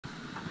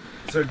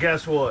So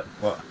guess what?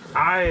 What?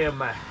 I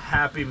am a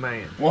happy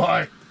man.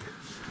 Why?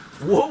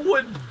 What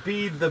would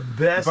be the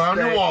best Found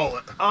thing? your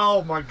wallet.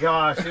 Oh my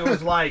gosh, it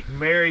was like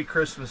Merry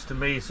Christmas to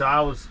me.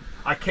 So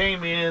I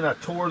came in, I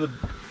tore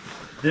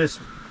this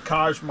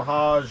Taj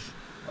Mahal,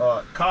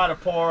 caught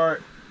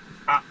apart.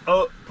 I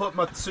put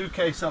my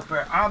suitcase up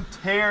there. I'm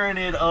tearing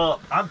it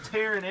up. I'm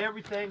tearing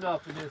everything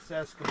up in this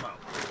Eskimo.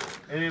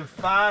 And then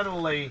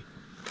finally,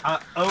 I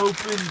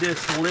opened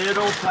this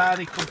little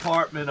tiny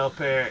compartment up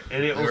there,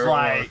 and it was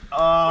like,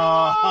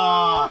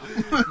 oh,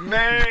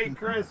 Merry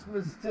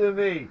Christmas to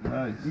me.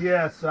 Nice.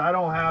 Yes, so I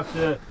don't have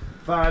to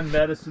find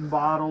medicine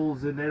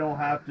bottles, and they don't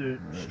have to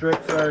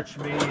strip search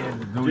me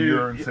and do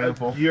urine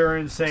sample.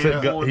 Urine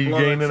sample. He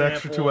gained an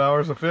extra 2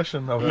 hours of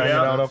fishing of hanging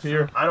out up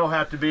here. I don't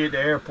have to be at the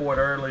airport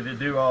early to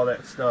do all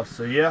that stuff.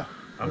 So yeah,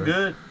 I'm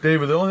good.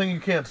 David, the only thing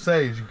you can't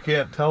say is you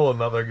can't tell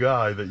another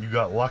guy that you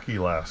got lucky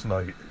last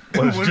night.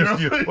 When it's just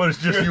you, when it's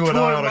just you and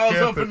I on a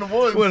camping.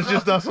 When it's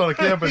just us on a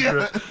camping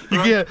trip,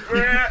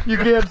 you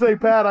can't say,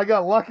 Pat, I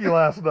got lucky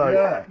last night.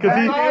 Yeah.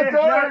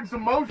 That's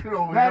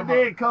emotional. That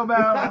did come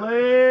out a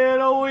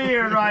little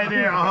weird right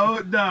there.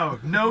 Oh no,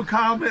 no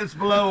comments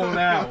below on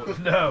that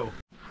one. No.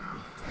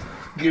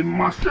 Give me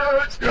my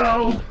shirt,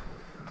 yo.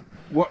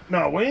 What?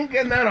 No, we ain't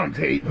getting that on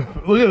tape.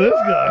 Look at this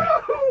guy.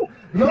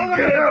 Look at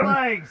his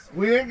legs.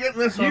 We ain't getting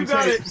this on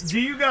tape. Do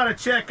you gotta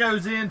check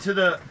those into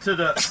the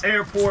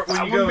airport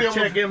when you go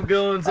check them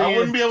guns in? I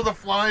wouldn't be able to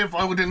fly if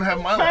I didn't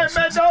have my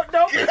license. Man,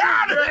 don't get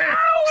out of here!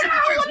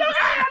 Look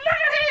at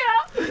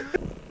here!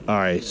 All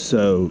right,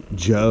 so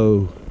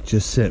Joe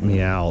just sent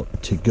me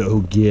out to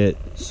go get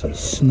some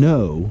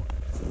snow.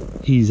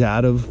 He's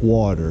out of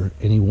water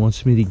and he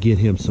wants me to get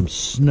him some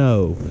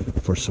snow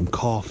for some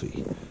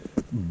coffee.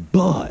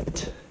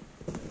 But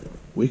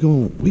we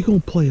gonna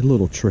play a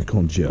little trick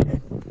on Joe.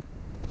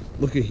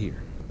 Look at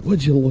here.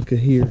 Would you look at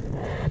here?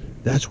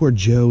 That's where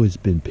Joe has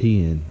been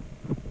peeing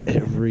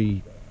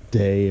every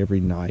day,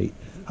 every night.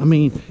 I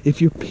mean, if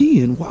you're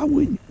peeing,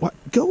 why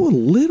go a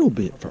little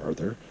bit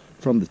further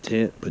from the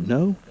tent? But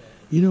no,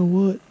 you know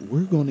what?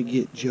 We're gonna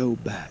get Joe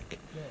back.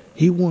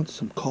 He wants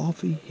some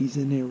coffee. He's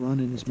in there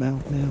running his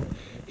mouth now.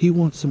 He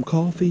wants some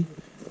coffee.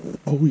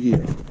 Oh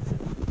yeah.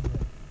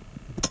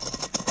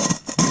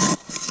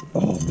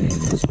 Oh man,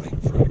 it's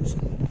like frozen.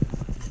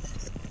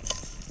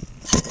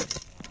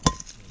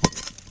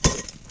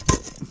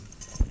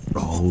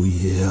 Oh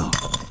yeah.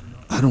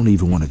 I don't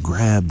even want to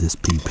grab this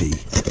PP.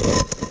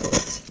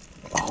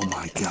 Oh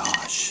my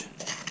gosh.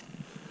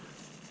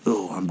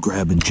 Oh, I'm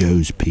grabbing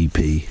Joe's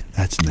PP.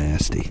 That's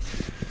nasty.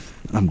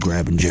 I'm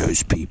grabbing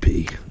Joe's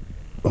PP.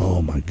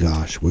 Oh my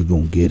gosh, we're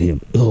gonna get him.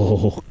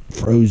 Oh,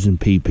 frozen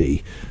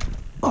PP.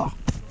 Oh.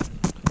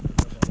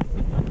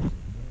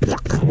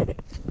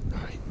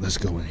 Alright, let's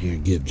go in here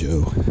and give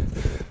Joe.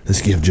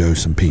 Let's give Joe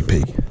some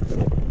PP.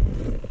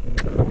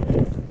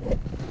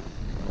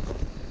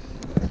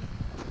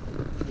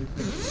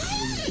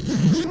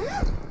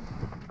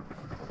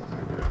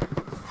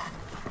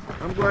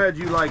 I'm glad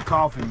you like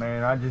coffee,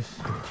 man. I just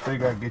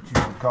figured I'd get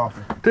you some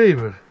coffee.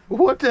 David,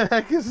 what the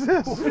heck is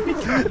this?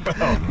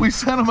 We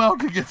sent him out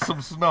to get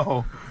some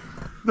snow.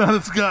 Now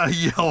it's got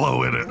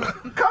yellow in it.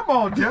 Come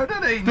on, Joe,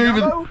 that ain't David,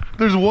 yellow.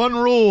 there's one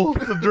rule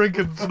to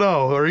drinking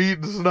snow or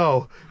eating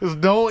snow is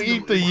don't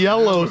eat the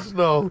yellow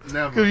snow.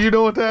 Because you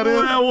know what that is?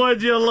 Well,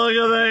 would you look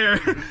at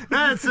there?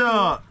 That's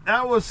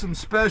that was some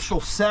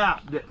special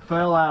sap that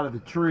fell out of the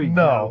tree.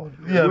 No,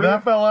 Joe. yeah,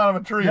 that fell out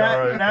of a tree, that,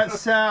 all right. That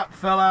sap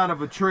fell out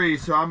of a tree,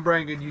 so I'm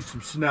bringing you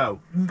some snow.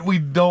 We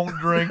don't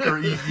drink or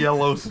eat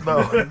yellow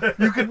snow.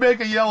 You could make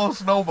a yellow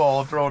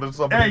snowball and throw it in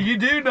something. Hey, you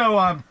do know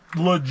I'm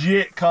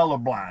legit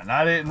colorblind.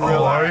 I didn't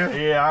realize. Are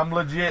you? Yeah, I'm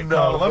legit No,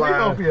 colorblind. let me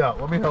help you out.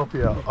 Let me help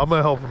you out. I'm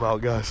gonna help him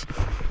out, guys.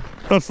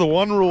 That's the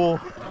one rule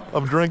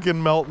of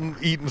drinking, melting,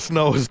 eating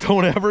snow is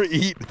don't ever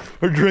eat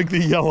or drink the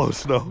yellow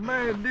snow.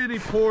 Man, then he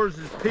pours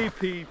his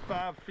pee-pee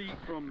 5 feet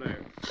from there.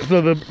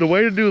 So the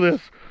way to do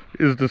this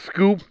is to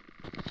scoop,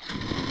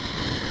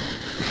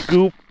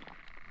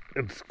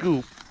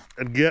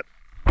 and get.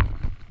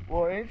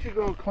 Well, ain't you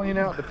gonna clean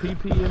out the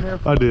pee-pee in there?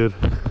 I did.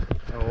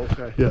 Oh,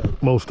 okay. Yeah,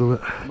 most of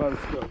it.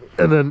 Most of it.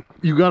 And then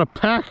you gotta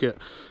pack it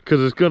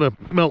because it's gonna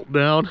melt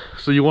down.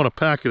 So you want to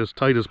pack it as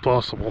tight as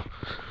possible.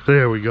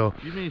 There we go.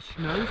 You mean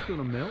snow's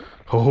gonna melt?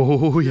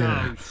 Oh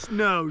yeah. No,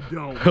 snow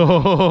don't.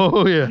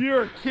 Oh yeah.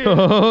 You're a kid.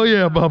 Oh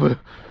yeah, Bubba.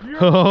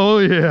 Oh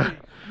yeah.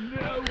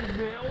 No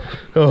melt.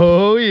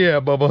 Oh yeah,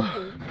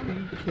 Bubba.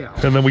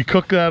 And then we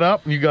cook that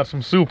up and you got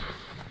some soup.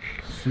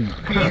 Pea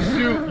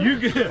soup. You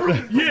get,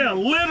 yeah,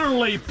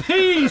 literally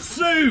pea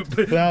soup.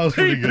 That was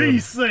pretty good. Pea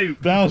soup.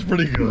 That was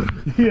pretty good.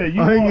 Yeah,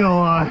 you I ain't gonna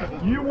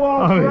lie. You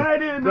walked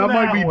right into that. That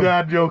might be one.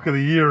 dad joke of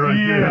the year right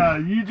there. Yeah,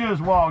 you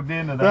just walked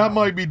into that. That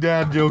might be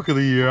dad joke of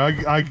the year.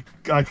 I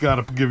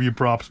gotta give you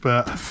props,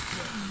 Pat.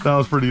 That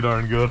was pretty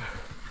darn good.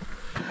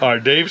 All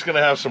right, Dave's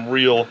gonna have some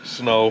real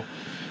snow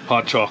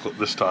hot chocolate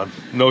this time.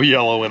 No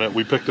yellow in it.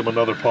 We picked him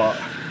another pot.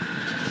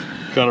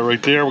 Got it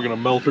right there. We're gonna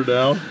melt her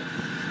down.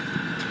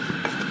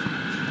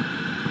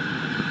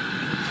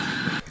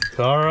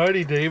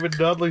 Alrighty, David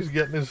Dudley's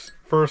getting his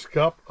first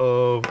cup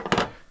of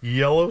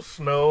Yellow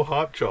snow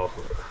hot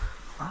chocolate.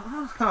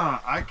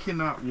 I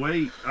cannot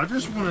wait. I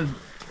just want to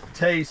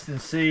taste and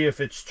see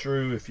if it's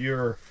true, if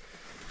your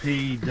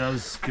pee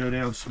does go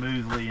down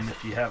smoothly and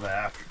if you have an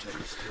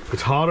aftertaste.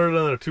 It's hotter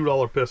than a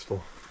 $2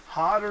 pistol.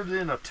 Hotter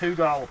than a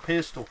 $2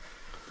 pistol.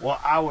 Well,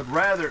 I would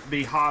rather it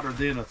be hotter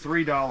than a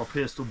 $3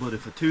 pistol, but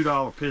if a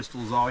 $2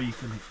 pistol is all you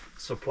can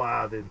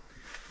supply, then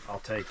I'll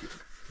take it.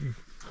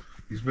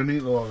 He's been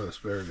eating a lot of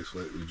asparagus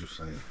lately, just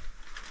saying.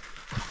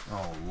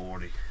 Oh,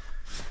 Lordy.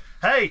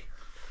 Hey,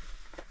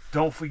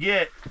 don't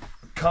forget,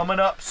 coming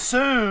up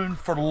soon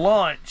for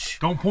lunch.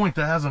 Don't point,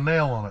 that has a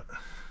nail on it.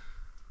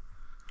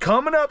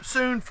 Coming up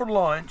soon for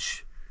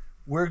lunch,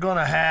 we're going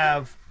to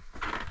have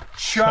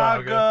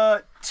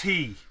chaga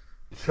tea.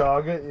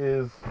 Chaga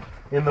is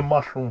in the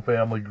mushroom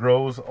family,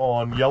 grows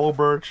on yellow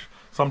birch,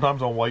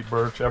 sometimes on white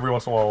birch, every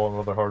once in a while on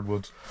other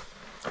hardwoods.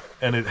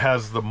 And it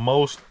has the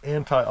most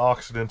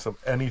antioxidants of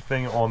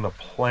anything on the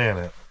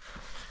planet.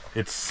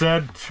 It's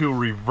said to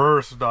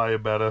reverse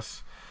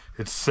diabetes.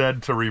 It's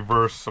said to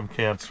reverse some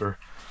cancer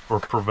or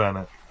prevent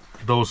it.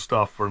 Those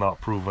stuff are not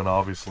proven,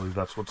 obviously,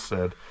 that's what's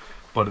said.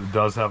 But it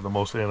does have the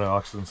most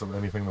antioxidants of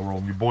anything in the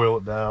world. You boil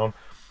it down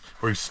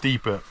or you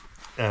steep it,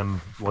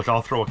 and like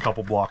I'll throw a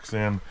couple blocks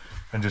in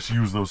and just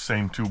use those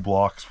same 2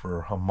 blocks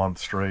for a month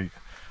straight.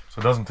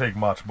 So it doesn't take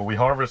much, but we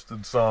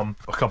harvested some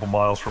a couple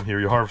miles from here.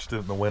 You harvested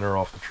it in the winter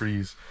off the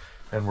trees,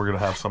 and we're gonna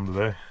have some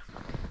today.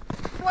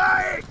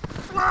 Flag!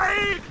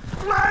 Flag!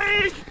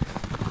 Flag!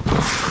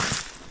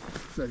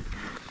 Is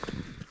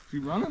he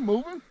running,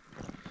 moving?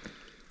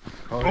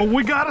 Oh,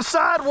 we got a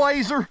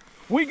sideways-er!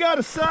 We got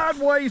a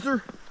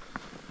sideways-er!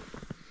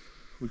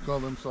 We call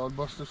them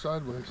sodbuster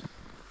sideways.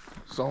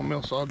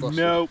 Sawmill sodbuster.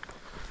 Nope.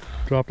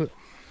 Dropped it.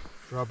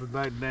 Drop it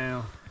back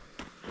down.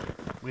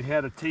 We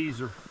had a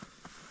teaser.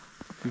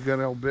 You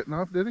got all bitten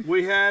off, did he?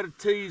 We had a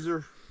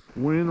teaser.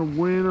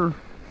 Winner.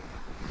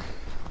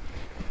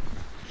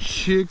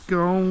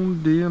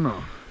 Chicken dinner.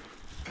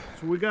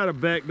 So we got a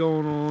bet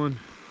going on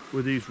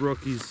with these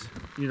rookies.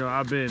 You know,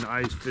 I've been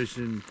ice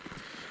fishing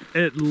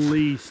at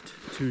least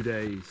 2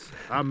 days.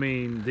 I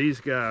mean, these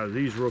guys,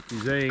 these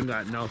rookies, they ain't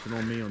got nothing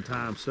on me on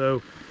time.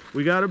 So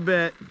we got a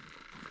bet,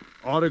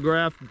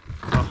 autographed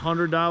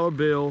 $100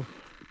 bill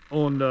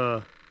on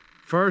the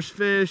first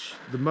fish,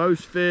 the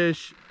most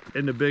fish,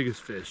 and the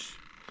biggest fish.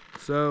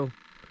 So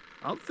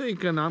I'm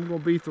thinking I'm gonna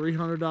be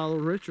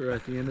 $300 richer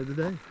at the end of the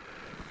day.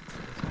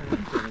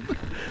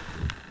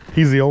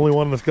 He's the only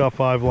one that's got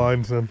 5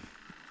 lines in.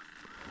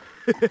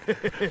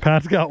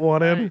 Pat's got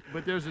one in. Hey,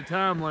 but there's a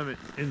time limit,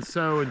 and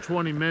so in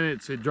 20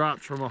 minutes it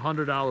drops from a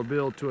 $100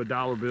 bill to a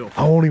 $1 bill.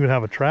 I won't even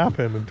have a trap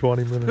in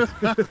 20 minutes.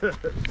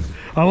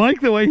 I like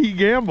the way he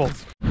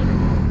gambles.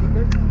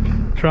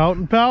 Trout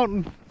and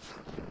pouting.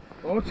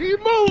 Oh, she's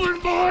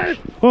moving, boy!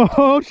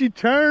 Oh, she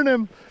turned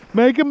him.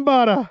 Make him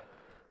butter.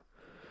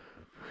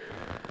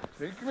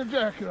 Taking the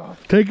jacket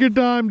off. Take your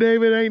time,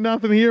 David. Ain't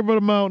nothing here but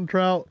a mountain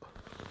trout.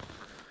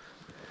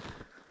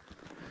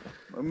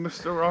 My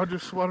Mr.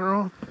 Rogers sweater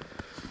on.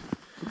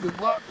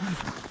 Good luck.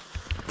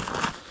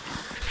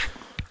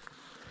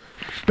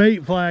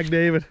 Bait flag,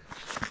 David.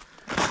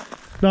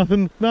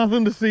 Nothing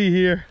to see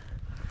here.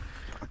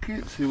 I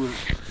can't see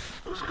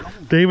what's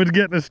coming. David's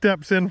getting his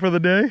steps in for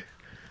the day.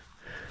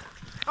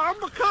 I'm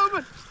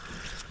coming.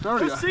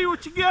 Sorry, Let's see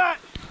what you got.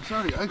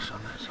 Sorry, ice on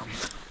there somewhere.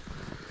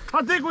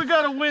 I think we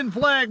got a win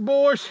flag,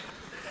 boys.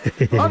 I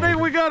think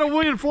we got a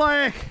win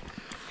flag.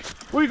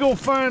 We gonna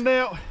find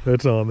out.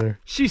 It's on there.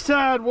 She's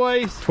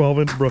sideways.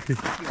 12-inch brookie.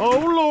 Oh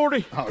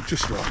Lordy. Oh, it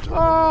just dropped.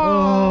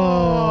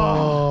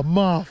 Oh,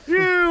 muff. You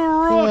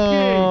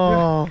rookie.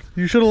 Oh,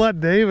 you should have let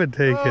David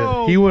take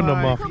it. He wouldn't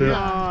have muffed it.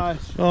 Gosh.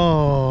 This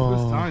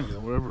Oh. time,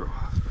 whatever.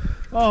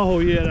 Oh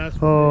yeah, that's.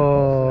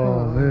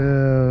 Oh,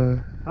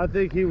 yeah. I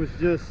think he was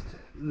just.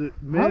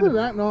 How did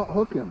that not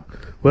hook him?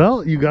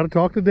 Well, you got to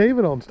talk to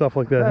David on stuff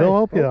like that. Hey, He'll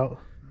help you out.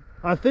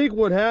 I think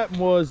what happened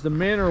was the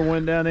minnow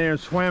went down there and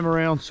swam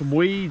around some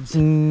weeds.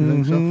 You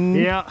think so?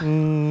 Yeah.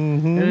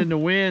 And then the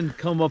wind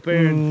come up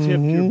there and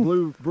tipped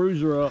your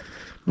bruiser up.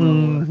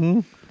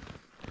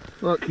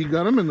 Look, he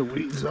got him in the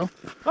weeds, though.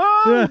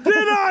 Oh, did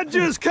I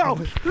just call?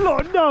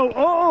 Look, no.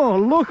 Oh,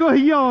 look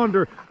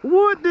yonder.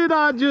 What did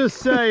I just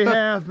say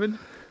happened?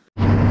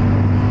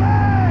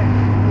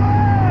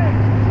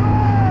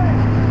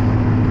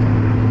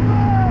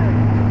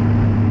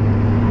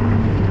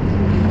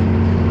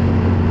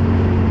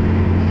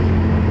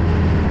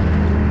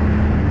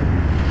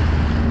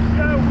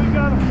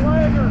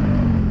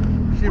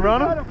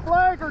 Running? Got a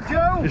flagger,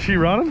 Joe. Is she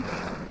running?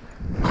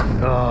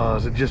 Oh,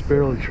 is it just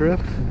barely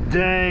tripped?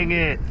 Dang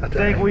it. I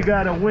think we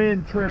got a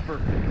wind tripper.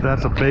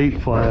 That's a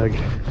bait flag.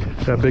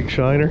 That big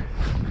shiner.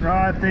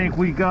 I think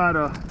we got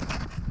a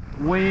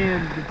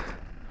wind.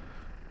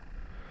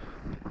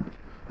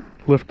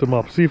 Lift him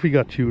up. See if he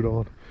got chewed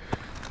on.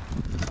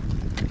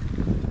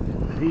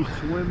 He's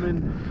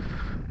swimming.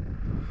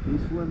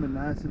 He's swimming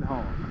nice and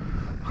hard.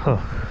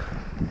 Huh.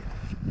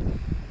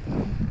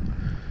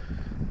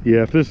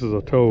 Yeah, if this is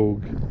a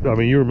togue, I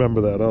mean, you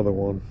remember that other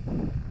one.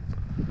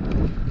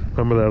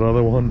 Remember that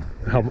other one?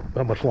 How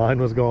much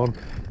line was gone?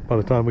 by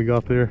the time we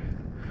got there.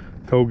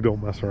 Togue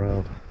don't mess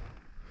around.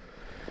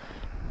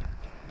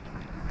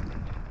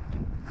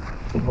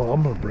 Well,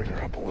 I'm gonna bring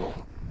her up a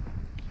little.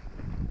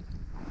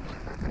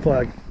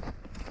 Flag.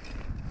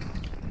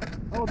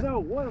 Oh no,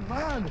 what a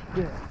mine is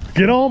this?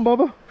 Get on,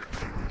 Bubba.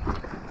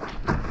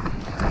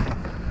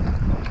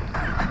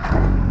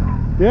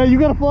 Yeah, you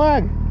got a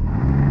flag.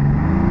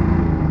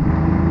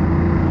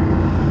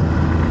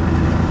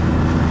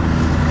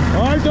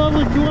 All right,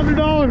 Dudley,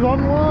 $200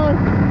 on the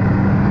line.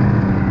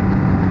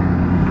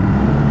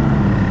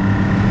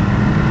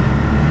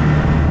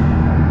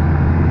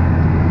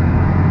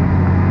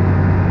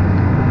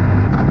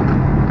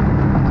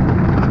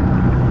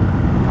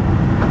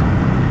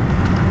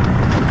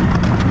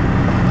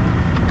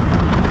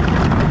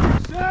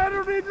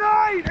 Saturday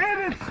night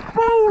and it's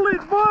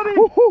spooling, buddy.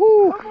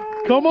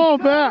 Come on,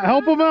 Pat,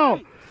 help him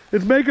out.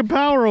 It's making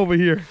power over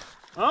here.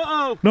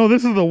 Uh-oh. No,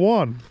 this is the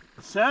one.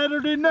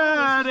 Saturday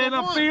night and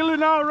I'm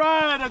feeling all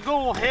right. I'm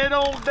gonna head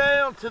on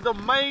down to the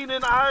Maine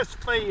and ice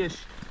fish.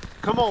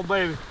 Come on,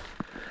 baby.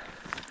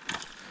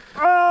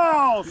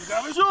 Oh,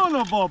 son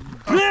of a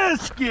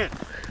biscuit.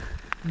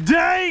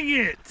 Dang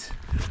it.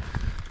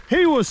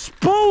 He was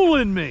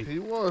spooling me. He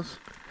was.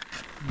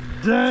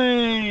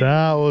 Dang.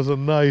 That was a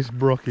nice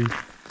brookie.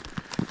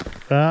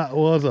 That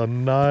was a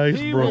nice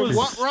He brookie. was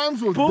What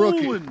rhymes with brookie?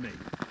 spooling me.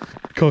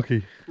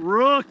 Cookie.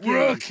 Rookie.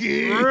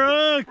 Rookie.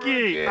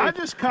 Rookie. I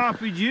just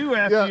copied you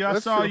after Yeah, I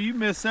that's saw true. you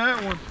miss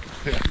that one.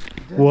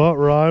 What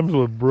rhymes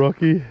with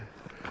brookie?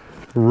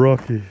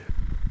 Rookie.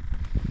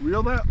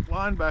 Reel that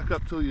line back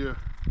up to your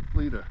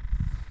leader.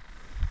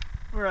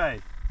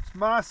 Right. It's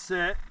my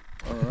set.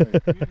 All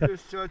right. You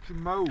just shut your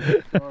mouth.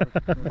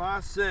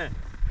 My set.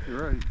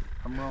 You're right.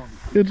 I'm wrong.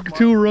 It's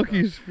two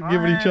rookies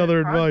giving each other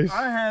advice.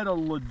 I had a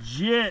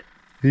legit.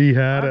 He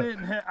had I it.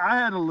 didn't. I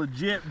had a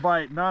legit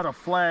bite, not a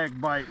flag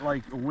bite,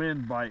 like a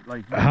wind bite,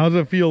 like. How's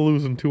it feel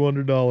losing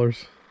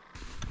 $200?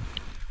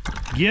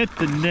 Get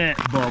the net,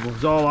 Bubba.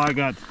 Is all I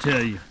got to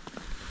tell you.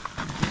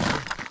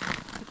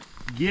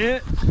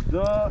 Get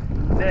the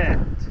net.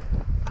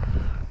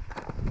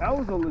 That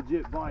was a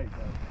legit bite,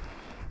 though.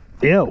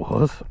 Yeah, it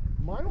was.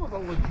 Mine was a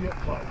legit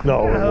bite.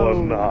 No, it was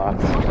No. not.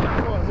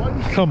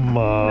 Come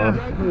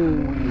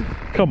on.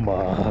 Come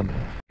on.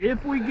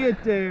 If we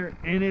get there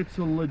and it's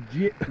a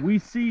legit, we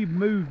see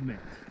movement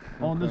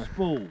on the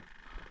spool.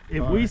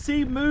 If we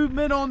see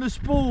movement on the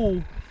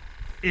spool,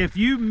 if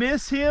you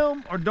miss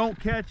him or don't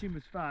catch him,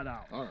 it's $5.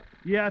 All right.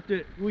 You have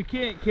to. We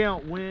can't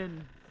count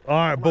wind. All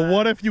right, but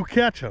what if you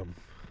catch him?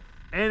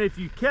 And if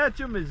you catch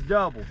him, it's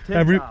double.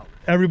 $10.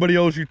 Everybody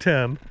owes you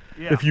 10.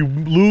 Yeah. If you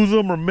lose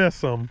them or miss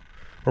them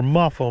or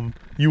muff them,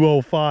 you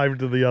owe 5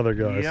 to the other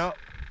guys. Yep.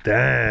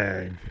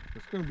 Dang.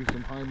 It's gonna be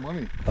some high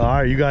money. All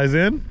right, you guys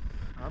in?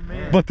 I'm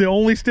in. But the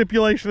only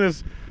stipulation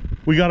is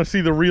we got to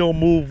see the reel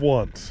move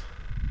once.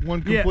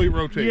 One complete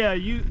rotation. Yeah,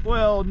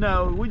 well,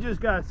 no, we just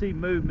got to see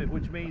movement,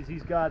 which means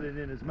he's got it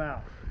in his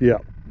mouth. Yeah.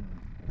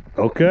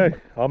 Okay,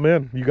 I'm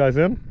in. You guys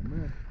in?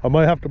 I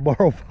might have to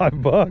borrow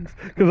 $5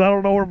 because I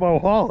don't know where my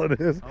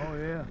wallet is. Oh,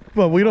 yeah.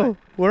 But we're all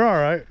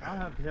right. I'll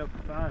have to help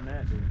you find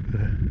that,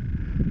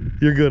 dude.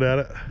 You're good at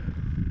it.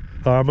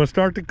 All right, I'm gonna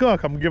start to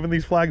cook. I'm giving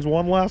these flags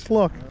one last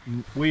look.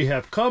 We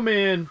have come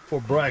in for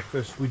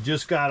breakfast. We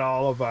just got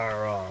all of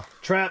our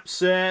traps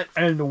set,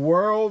 and the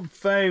world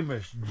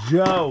famous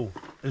Joe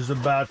is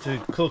about to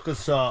cook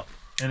us up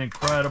an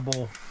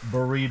incredible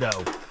burrito.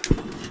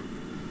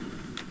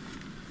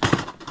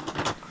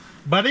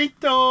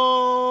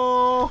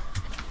 Burrito!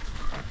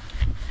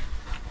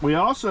 We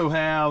also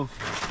have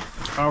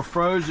our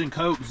frozen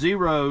Coke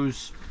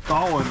Zeros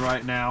thawing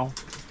right now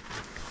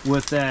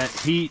with that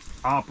heat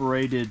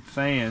operated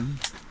fan,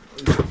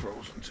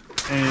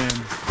 and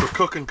We're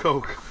cooking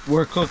Coke.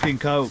 we're cooking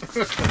Coke.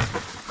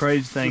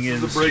 Crazy thing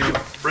is, Breaking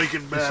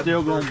Bad.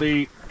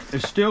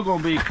 it's still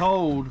gonna be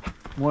cold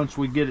once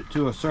we get it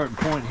to a certain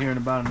point here in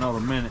about another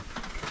minute.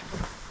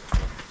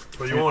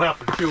 But you won't have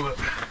to chew it.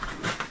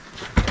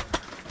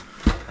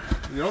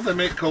 You know they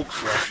make Coke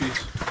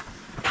slushies.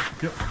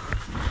 Yep.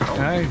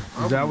 Hey,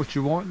 is that what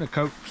you want, the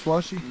Coke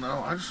slushy?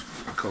 No, I just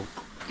Coke.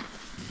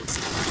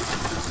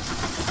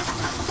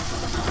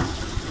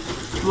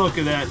 Look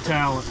at that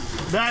talent.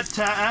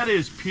 That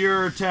is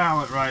pure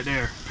talent right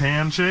there.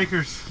 Pan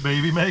shakers,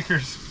 baby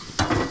makers.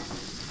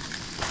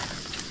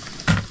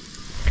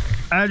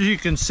 As you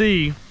can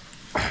see,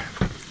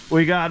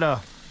 we got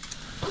a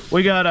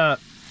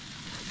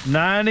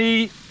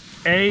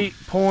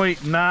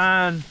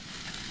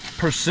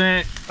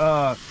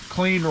 98.9%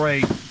 clean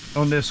rate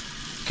on this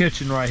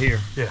kitchen right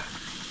here. Yeah.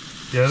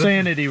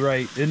 Sanity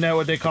rate, isn't that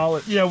what they call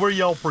it? Yeah, we're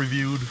Yelp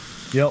reviewed.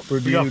 Yep, We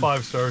reviewed. got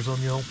 5 stars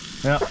on Yelp.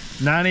 Yep,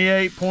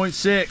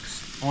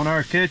 98.6 on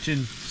our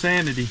kitchen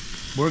sanity.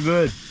 We're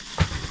good.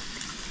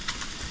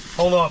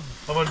 Hold on,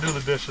 I'm gonna do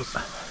the dishes.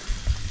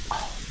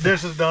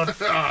 Dish is done.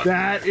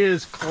 That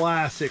is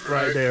classic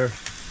right there.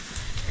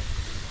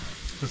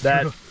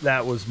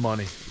 That was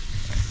money.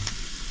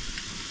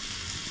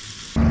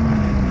 All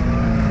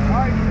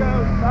right,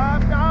 Joe,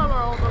 $5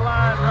 on the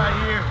line right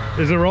here.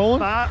 Is it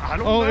rolling? I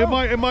don't Oh, know.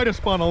 it might have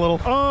spun a little.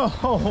 Oh,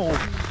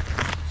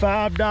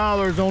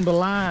 $5 on the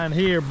line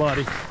here,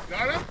 buddy.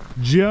 Got him?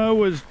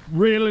 Joe is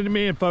reeling him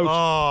in, folks.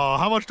 Oh,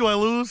 how much do I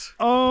lose?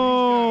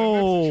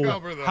 Oh, It's a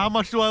chubber, though. How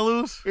much do I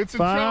lose? It's a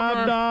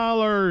chubber.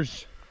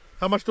 $5.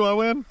 How much do I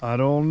win? I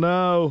don't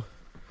know.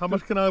 How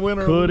much can I win?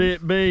 Or Could lose?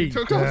 it be?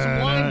 Took off some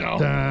line, though.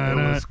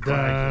 It was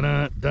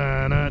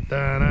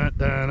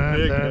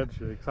Big head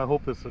shakes. I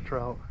hope it's a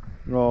trout.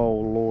 Oh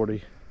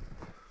lordy!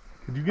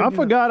 Could you get I me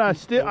forgot.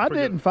 the-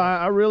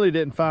 I really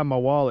didn't find my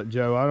wallet,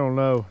 Joe. I don't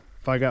know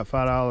if I got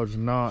 $5 or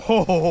not.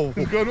 Oh,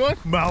 Good one?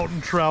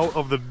 mountain trout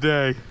of the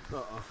day.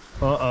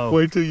 Uh-oh.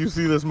 Wait till you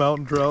see this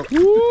mountain trout. Woo!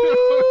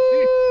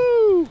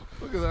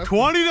 Look at that.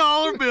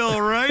 $20 bill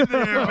right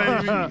there,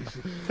 baby.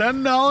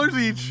 $10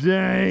 each.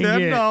 Dang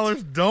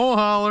 $10. Don't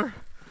holler.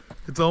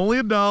 It's only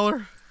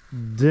 $1.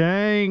 it.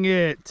 Dang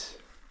it.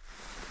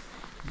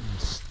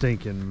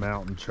 Stinking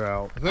mountain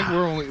trout. I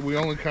think we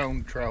only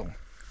count trout.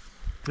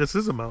 This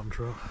is a mountain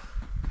trout.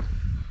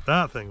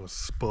 That thing was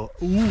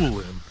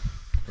spooling.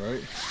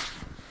 Right?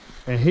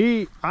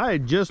 And I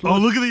had just Oh,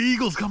 looked. look at the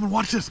eagles coming.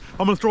 Watch this.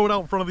 I'm going to throw it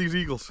out in front of these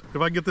eagles.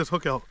 If I can get this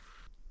hook out.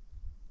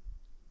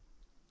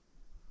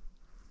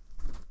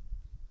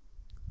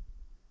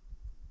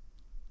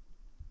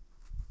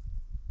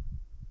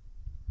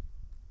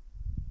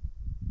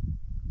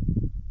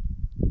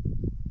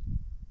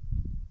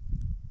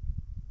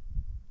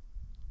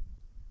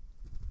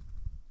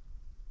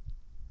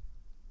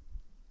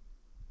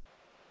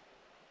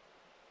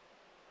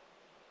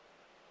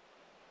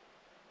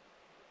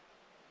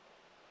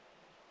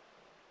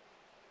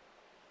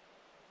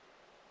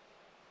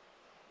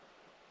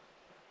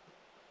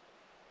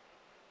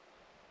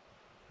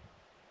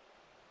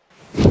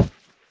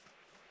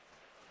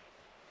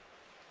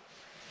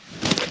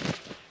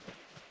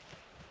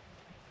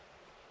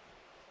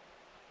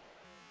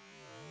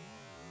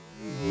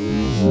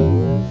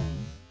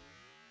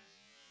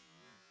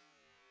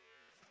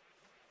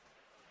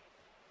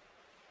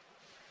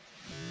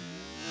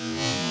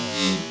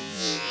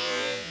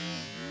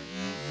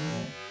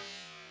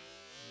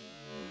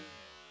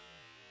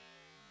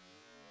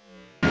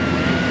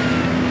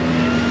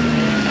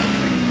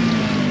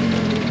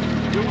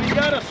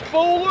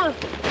 Spooler?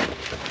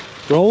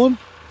 Rolling?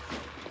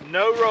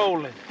 No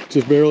rolling.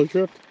 Just barely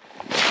tripped.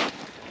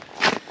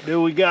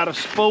 Do we got a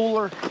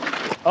spooler?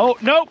 Oh,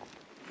 nope.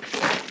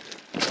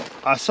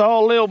 I saw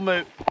a little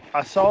move.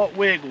 I saw it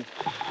wiggle.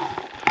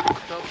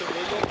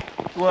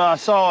 Well, I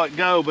saw it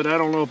go, but I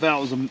don't know if that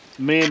was a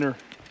minnow.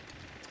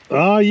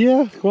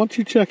 Yeah. Why don't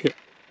you check it?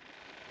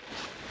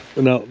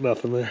 No,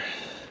 nothing there.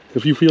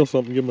 If you feel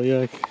something, give me a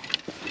yank.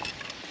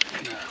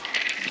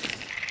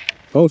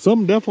 Oh,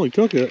 something definitely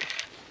took it.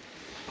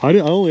 I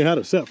only had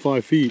it set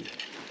 5 feet.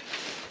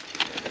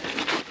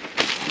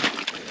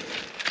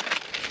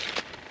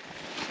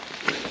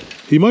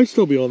 He might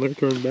still be on there,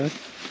 turning back.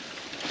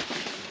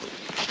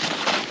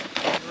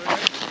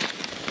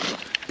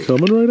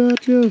 Coming right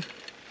at you.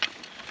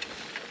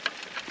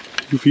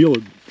 You feel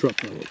it, drop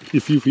that.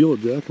 If you feel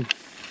it, jack him.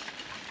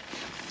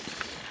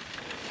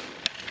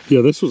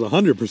 Yeah, this was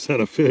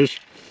 100% a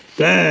fish.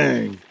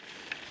 Dang.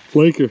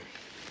 Flaker.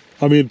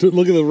 I mean,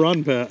 look at the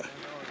run, Pat.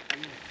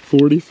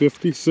 40,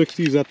 50,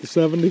 60, he's at the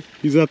 70,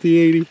 he's at the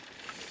 80,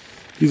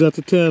 he's at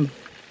the 10. Did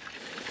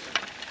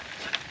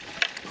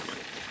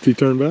he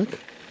turn back?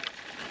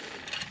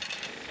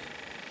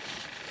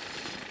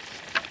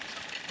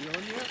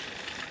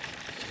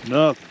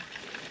 Nothing.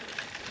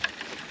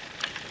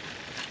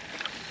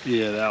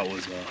 Yeah, that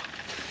was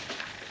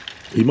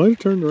He might have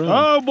turned around.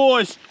 Oh,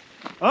 boys.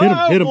 Hit him,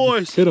 Oh, hit him,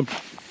 boys. hit him.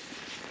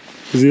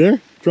 Is he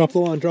there? Drop the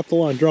line, drop the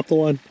line, drop the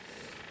line.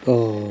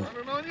 Oh,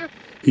 Running on you?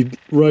 he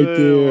right Well,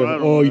 there. I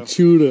don't Oh, he know.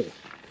 chewed it.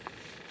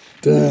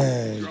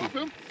 Dang. Drop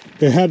him?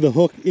 It had the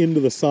hook into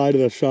the side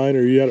of the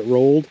shiner. You had it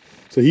rolled,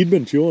 so he'd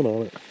been chewing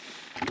on it.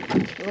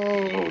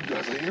 Oh,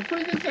 Dudley, you're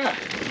pretty good guy.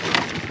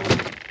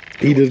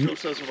 He didn't.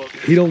 Says about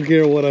He don't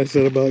care what I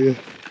said about you.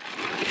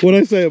 What'd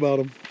I say about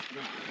him?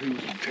 He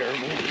was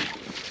terrible.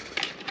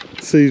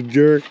 Say he's a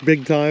jerk,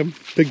 big time,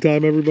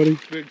 everybody.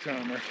 Big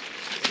timer.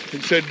 He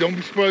said, don't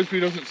be surprised if he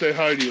doesn't say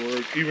hi to you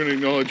or even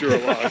acknowledge you're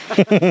alive.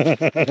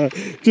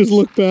 Just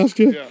look past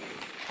you. Yeah,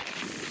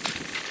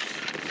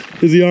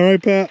 Is he all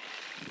right, Pat?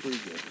 pretty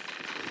good.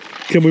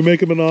 Can we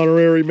make him an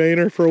honorary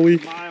Mainer for a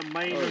week? my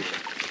main.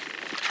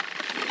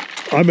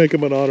 I make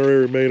him an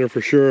honorary Mainer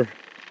for sure.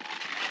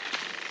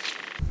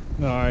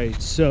 All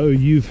right, so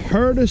you've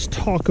heard us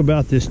talk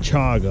about this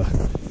chaga.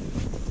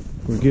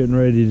 We're getting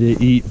ready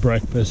to eat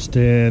breakfast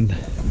and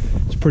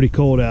it's pretty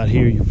cold out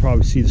here. You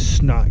probably see the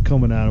snot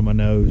coming out of my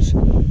nose.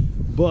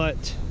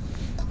 But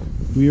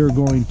we are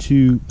going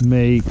to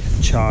make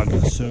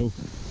chaga. So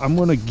I'm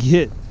gonna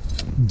get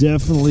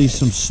definitely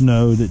some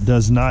snow that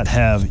does not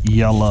have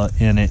yellow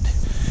in it.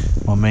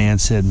 My man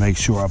said make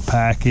sure I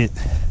pack it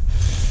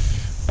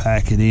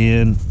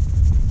in.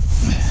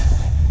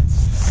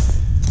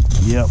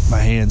 Yep, my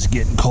hand's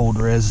getting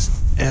colder as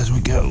we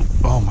go.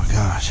 Oh my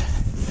gosh.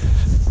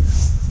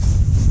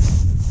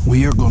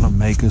 We are gonna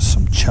make us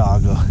some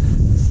chaga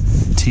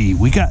tea.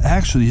 We got,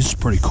 actually, this is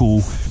pretty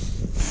cool.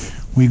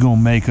 We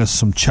gonna make us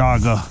some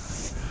chaga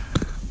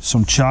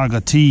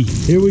tea.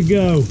 Here we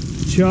go.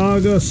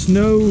 Chaga,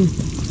 snow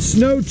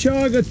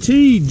chaga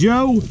tea,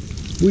 Joe.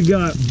 We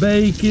got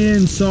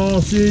bacon,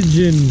 sausage,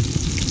 and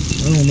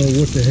I don't know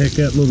what the heck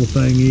that little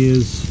thing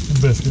is.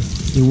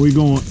 Biscuits. And we're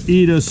gonna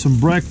eat us some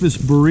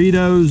breakfast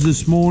burritos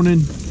this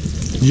morning.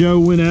 Joe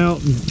went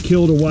out and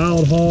killed a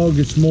wild hog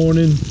this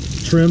morning,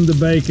 trimmed the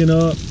bacon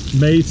up,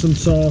 made some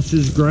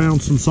sausage,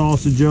 ground some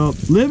sausage up.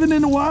 Living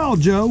in the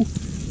wild, Joe.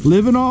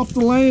 Living off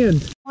the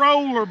land.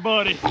 Roller,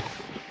 buddy.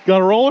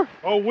 Got a roller?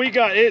 Oh, we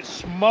got it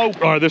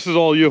smoked. All right, this is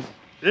all you.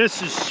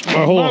 This is smoked.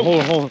 All right,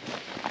 hold on.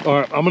 All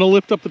right, I'm gonna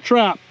lift up the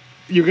trap.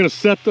 You're gonna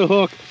set the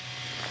hook.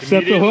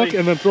 Set the hook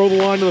and then throw the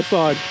line to the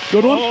side.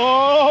 Good one?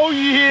 Oh,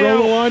 yeah.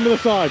 Throw the line to the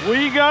side.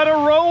 We got a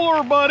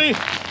roller, buddy.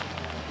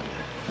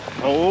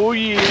 Oh,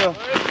 yeah.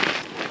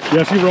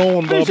 Yes, you're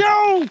rolling, bub. Fish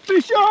on!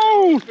 Fish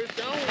on!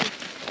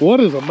 What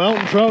is a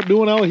mountain trout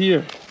doing out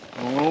here?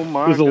 Oh,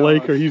 my God. There's a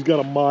laker. He's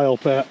got a mile,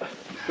 Pat.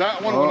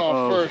 That one went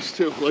off first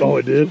too. Like Oh,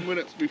 it did? 2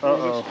 minutes before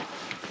this.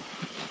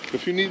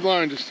 If you need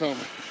line, just tell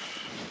me.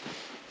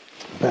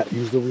 Pat,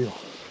 use the reel.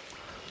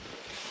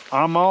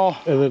 I'm all.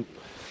 And then.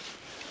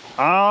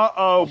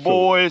 Uh-oh,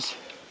 boys.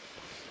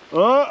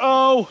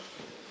 Uh-oh.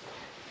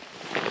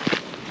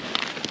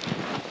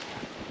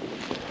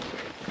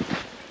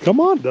 Come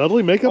on,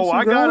 Dudley, make up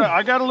some ground.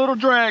 I got a little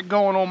drag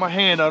going on my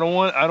hand. I don't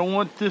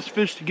want this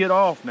fish to get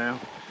off now.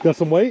 Got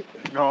some weight?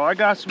 No, I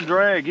got some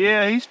drag.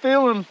 Yeah, he's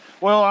feeling,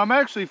 well, I'm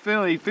actually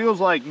feeling, he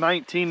feels like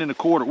 19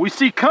 1/4. We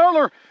see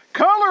color,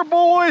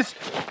 boys.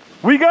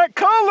 We got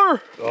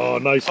color. Oh,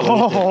 nice.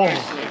 Oh,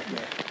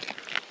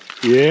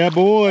 Yeah,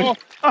 boy.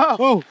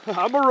 oh,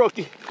 I'm a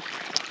rookie.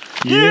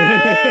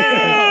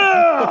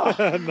 Yeah. Look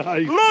at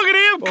Nice.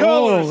 him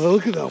colors. Oh,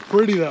 look at how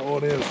pretty that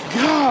one is.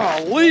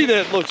 Golly,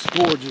 that looks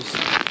gorgeous.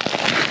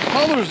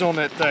 Colors on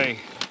that thing.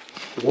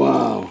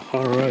 Wow.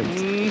 All right.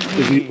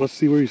 Let's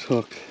see where he's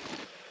hooked.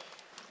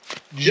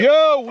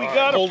 Joe, we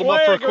got a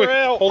flag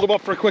out. Hold him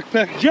up for a quick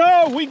pick.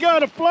 Joe, we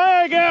got a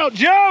flag out.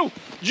 Joe,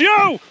 we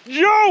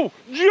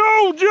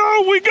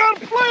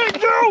got a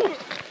flag, Joe.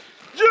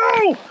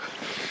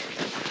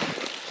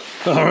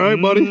 All right,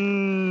 buddy.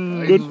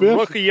 Good fish.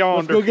 Look at yonder.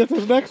 Let's go get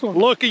this next one.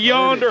 Look at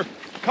yonder.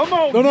 Come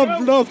on, No, Joe.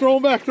 no, throw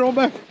him back. Come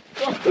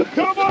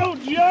on,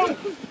 Joe.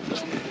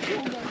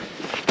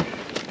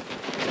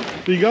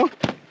 There you go.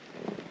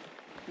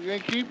 You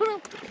ain't keeping him?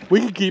 We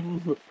can keep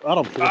him. I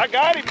don't care. I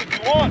got him if you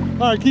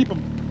want. All right, keep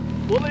him.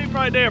 We'll leave him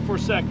right there for a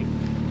second.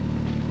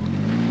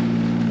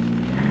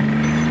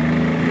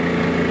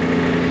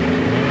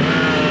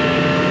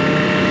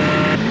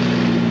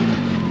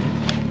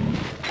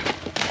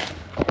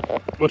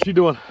 What's he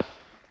doing?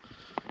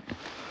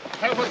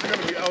 How was it going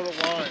to be out of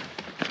line?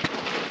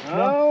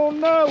 Oh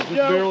no, Just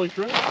Joe. barely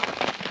tripped.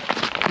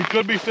 He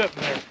could be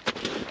sitting there.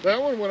 That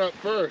one went up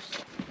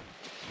first.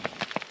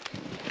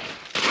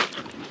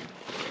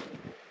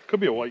 Could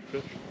be a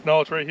whitefish.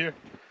 No, it's right here.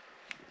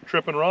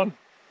 Trip and run.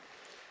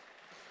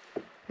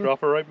 Drop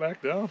her right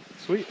back down.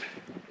 Sweet.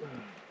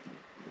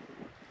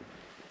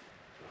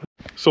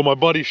 So my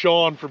buddy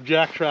Sean from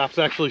Jack Traps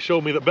actually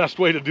showed me the best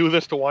way to do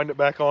this to wind it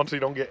back on so you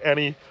don't get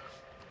any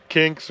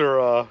kinks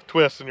or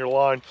twists in your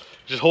line.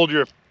 Just hold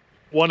your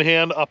one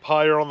hand up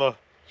higher on the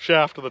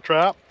shaft of the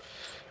trap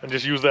and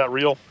just use that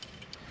reel.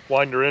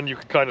 Wind her in. You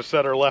can kind of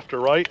set her left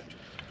or right,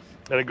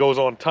 and it goes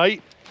on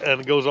tight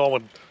and it goes on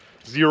with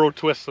zero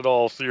twists at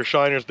all. So your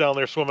shiner's down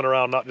there swimming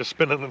around, not just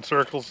spinning in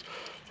circles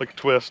like a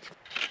twist.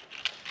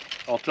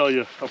 I'll tell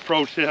you a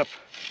pro tip: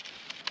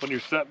 when you're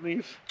setting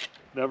these,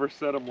 never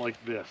set them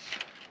like this.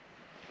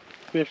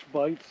 Fish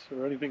bites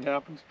or anything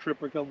happens,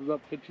 tripper comes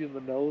up, hits you in the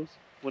nose.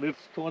 When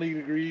it's 20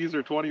 degrees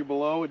or 20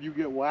 below and you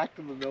get whacked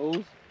in the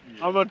nose,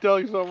 I'm gonna tell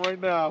you something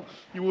right now.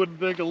 You wouldn't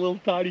think a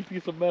little tiny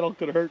piece of metal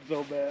could hurt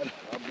so bad.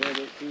 I bet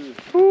it too.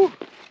 Whew.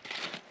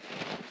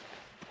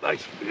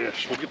 Nice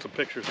fish. We'll get some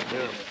pictures of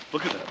him.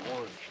 Look at that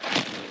orange.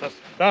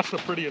 That's the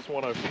prettiest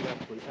one I've seen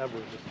actually ever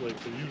in this lake.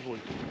 They're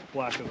usually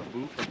black as a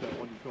boot, like that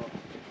one you caught.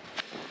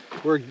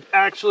 We're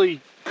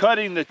actually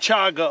cutting the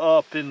chaga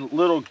up in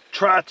little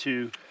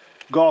try-to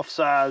golf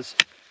size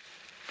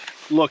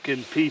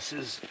looking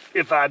pieces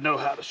if I know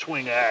how to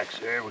swing an axe.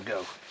 There we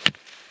go.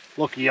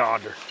 Look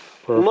yonder.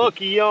 Perfect.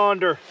 Look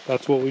yonder.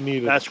 That's what we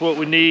needed. That's what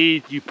we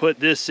need. You put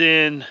this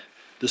in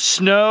the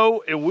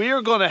snow, and we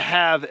are going to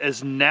have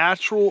as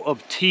natural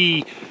of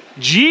tea,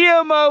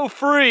 GMO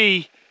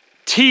free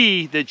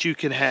tea that you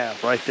can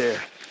have right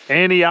there.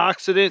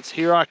 Antioxidants,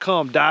 here I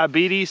come.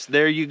 Diabetes,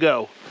 there you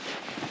go.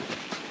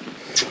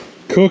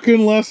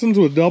 Cooking lessons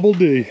with Double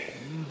D.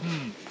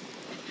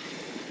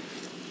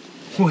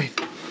 Wait.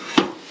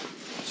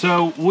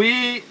 So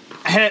it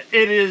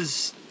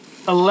is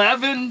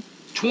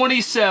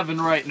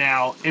 11:27 right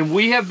now, and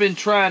we have been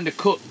trying to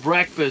cook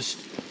breakfast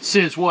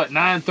since what,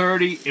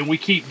 9:30, and we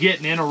keep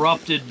getting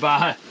interrupted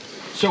by,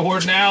 so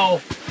we're now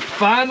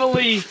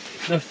finally,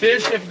 the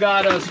fish have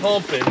got us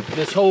humping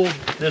this whole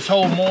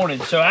morning.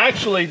 So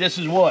actually this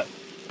is what,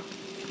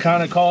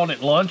 kind of calling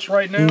it lunch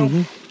right now.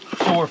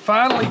 So we're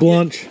finally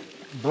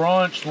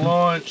brunch,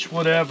 lunch,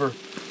 whatever.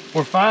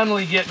 We're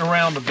finally getting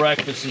around to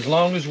breakfast. As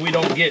long as we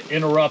don't get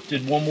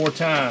interrupted one more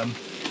time,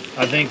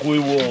 I think we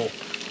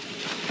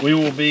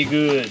will be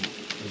good.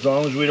 As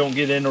long as we don't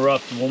get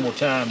interrupted one more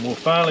time, we'll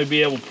finally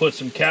be able to put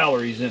some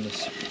calories in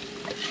us.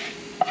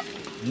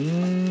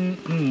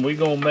 We're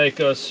gonna make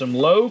us some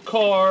low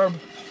carb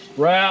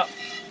wrap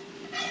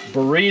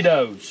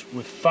burritos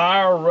with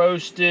fire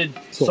roasted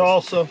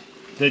salsa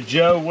that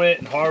Joe went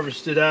and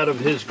harvested out of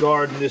his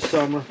garden this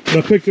summer.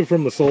 I picked it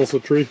from the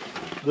salsa tree.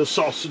 The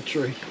salsa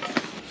tree.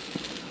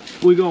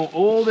 We're gonna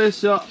oil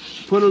this up,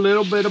 put a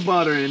little bit of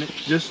butter in it,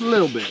 just a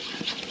little bit.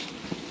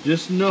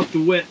 Just enough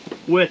to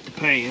wet the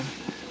pan.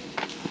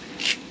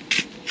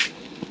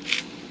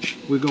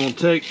 We're gonna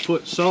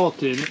put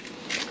salt in it,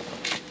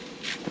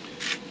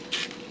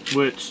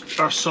 which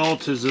our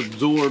salt has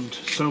absorbed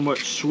so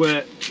much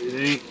sweat, it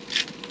ain't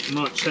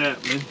much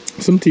happening.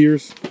 Some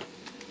tears.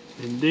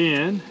 And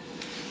then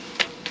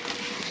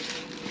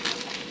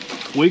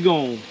we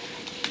gonna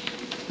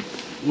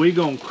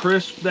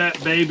crisp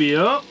that baby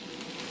up.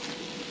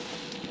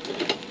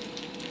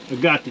 I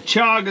got the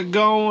chaga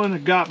going. I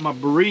got my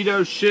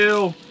burrito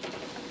shell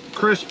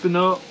crisping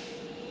up.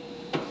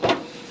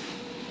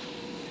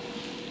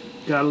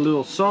 Got a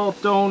little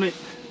salt on it.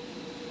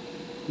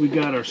 We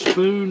got our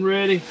spoon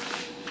ready.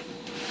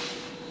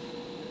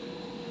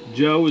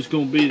 Joe is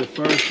going to be the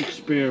first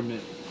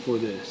experiment for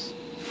this.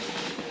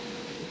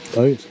 I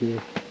think it's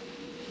good.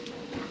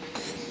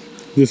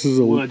 This is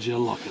a Would you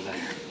look at there?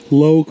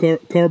 Low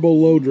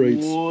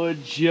carbohydrates.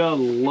 Would you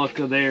look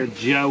at there,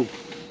 Joe?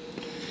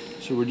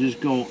 So we're just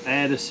going to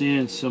add us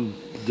in some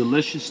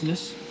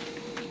deliciousness.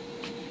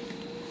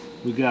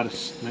 We got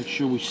to make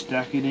sure we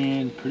stack it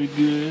in pretty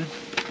good.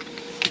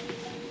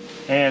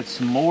 Add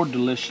some more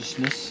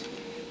deliciousness.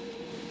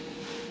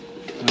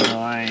 No,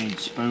 I ain't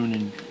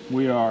spooning.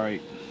 We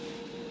alright.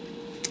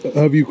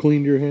 Have you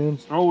cleaned your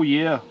hands? Oh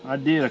yeah, I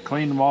did. I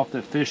cleaned them off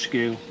that fish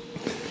scale.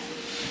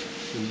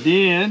 And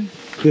then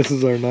this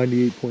is our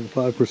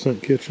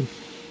 98.5% kitchen.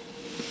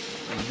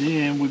 And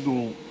then we're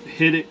gonna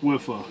hit it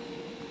with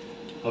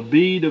a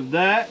bead of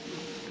that.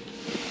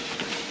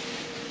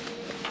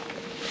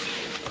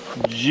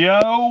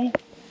 Joe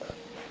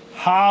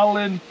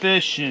Holland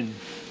fishing.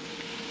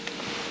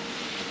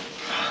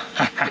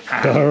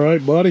 All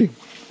right, buddy.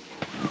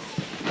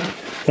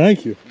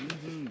 Thank you.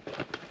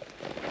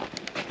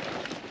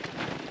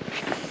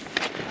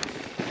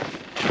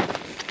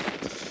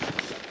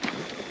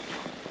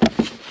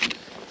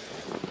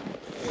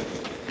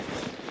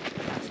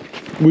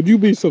 Would you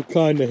be so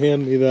kind to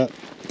hand me that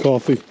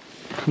coffee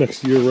next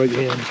to your right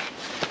hand?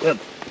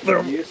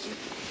 Yes.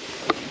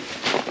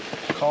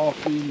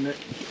 Coffee.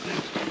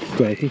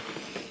 Thank you.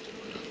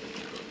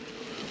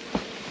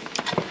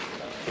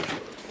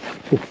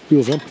 Oh,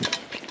 feels empty.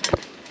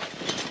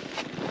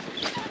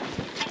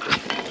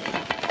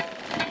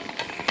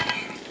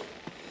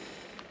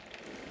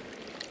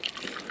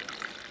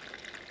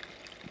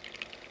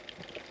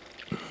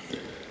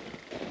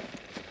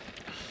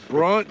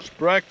 Brunch,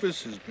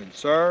 breakfast has been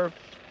served.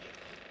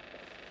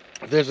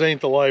 This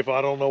ain't the life.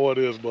 I don't know what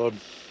is, bud.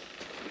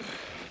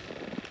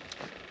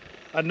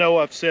 I know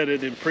I've said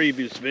it in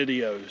previous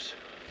videos,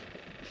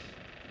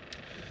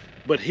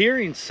 but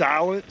hearing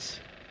silence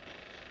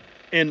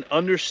and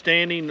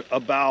understanding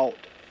about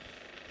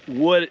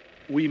what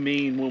we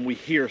mean when we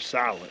hear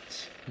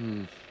silence,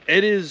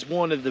 it is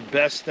one of the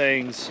best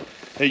things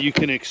that you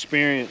can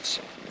experience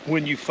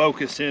when you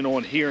focus in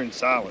on hearing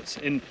silence.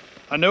 And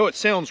I know it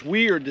sounds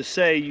weird to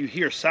say you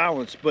hear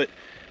silence, but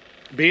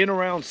being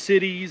around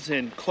cities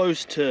and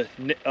close to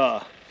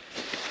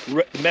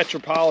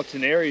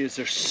metropolitan areas,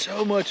 there's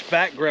so much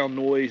background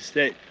noise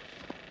that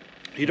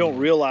you don't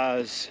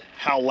realize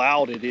how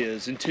loud it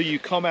is until you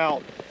come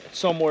out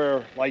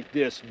somewhere like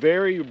this,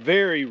 very,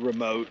 very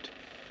remote,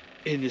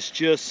 and it's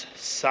just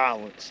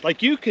silence.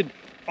 Like you could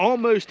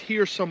almost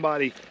hear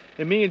somebody,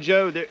 and me and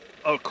Joe,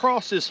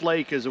 across this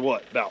lake is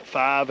what, about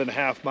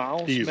 5.5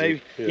 miles? Easy,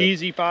 maybe? yeah.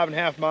 Easy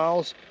 5.5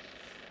 miles.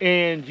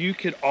 And you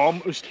could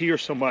almost hear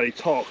somebody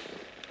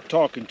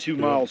talking 2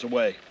 miles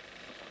away.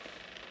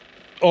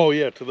 Oh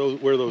yeah, to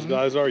those where those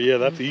guys are. Yeah,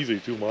 that's easy.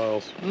 2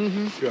 miles.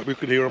 Yeah, we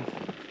could hear them.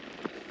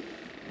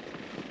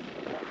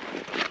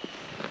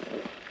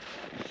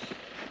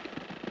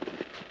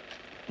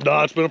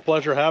 No, it's been a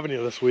pleasure having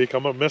you this week.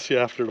 I'm gonna miss you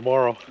after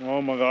tomorrow.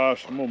 Oh my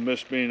gosh, I'm gonna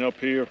miss being up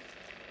here.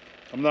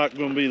 I'm not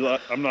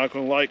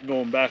gonna like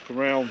going back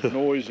around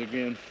noise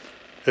again.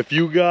 If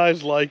you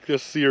guys like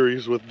this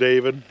series with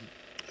David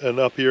and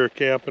up here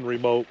camping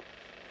remote,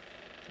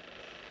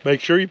 make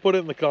sure you put it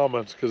in the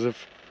comments, because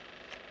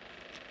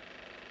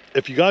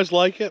if you guys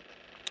like it,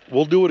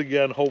 we'll do it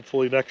again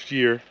hopefully next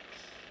year.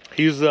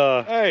 He's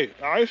Hey,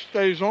 ice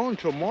stays on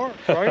till March,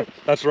 right?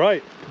 That's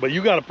right, but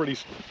you got a pretty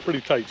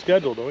tight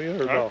schedule, don't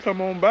you? Or I'll no?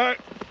 come on back.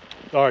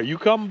 All right, you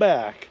come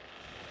back.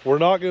 We're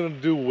not going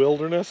to do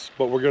wilderness,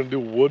 but we're going to do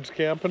woods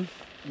camping.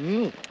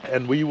 And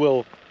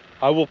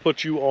I will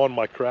put you on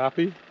my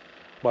crappie,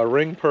 my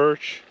ring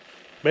perch,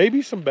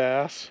 maybe some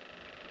bass.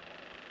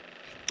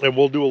 And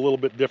we'll do a little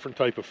bit different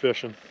type of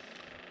fishing.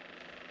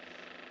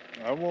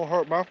 I won't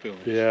hurt my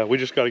feelings. Yeah, we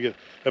just got to get,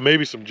 and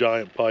maybe some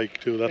giant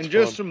pike too. That's and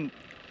just fun. some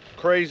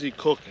crazy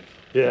cooking.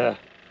 Yeah.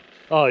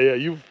 Oh yeah,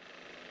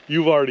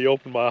 you've already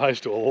opened my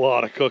eyes to a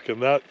lot of cooking.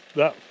 That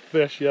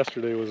fish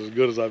yesterday was as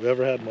good as I've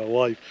ever had in my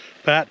life.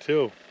 Pat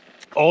too.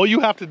 All you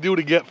have to do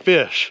to get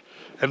fish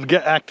and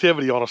get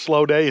activity on a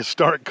slow day is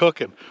start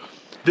cooking.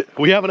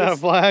 We haven't had a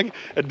flag,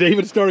 and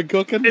David started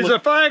cooking. Is the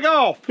flag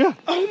off? Yeah.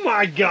 Oh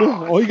my God.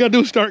 Yeah, all you gotta do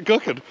is start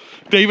cooking.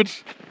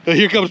 David's,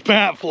 here comes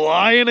Pat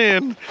flying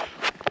in.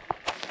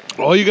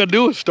 All you gotta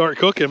do is start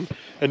cooking,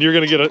 and you're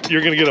gonna get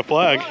a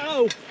flag.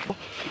 Uh-oh.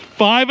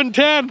 $5 and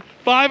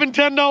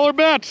 $10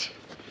 bets.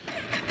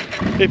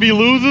 If he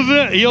loses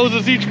it, he owes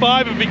us each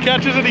 5. If he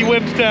catches it, he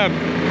wins 10.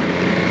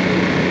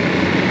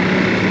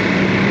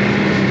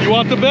 You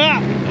want the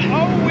bet?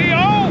 Oh, we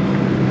own.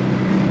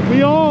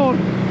 We own.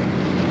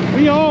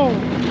 We own.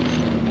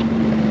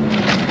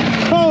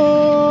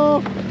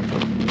 Oh!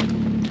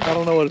 I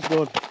don't know what it's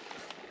doing,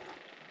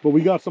 but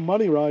we got some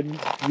money riding.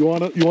 You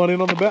want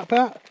in on the bet,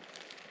 Pat?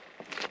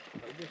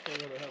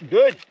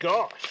 Good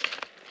gosh.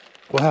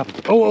 What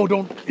happened? Oh,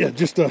 don't. Yeah,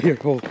 just here.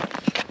 Hold.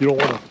 You don't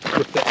want to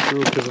rip that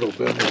through because it'll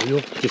bend the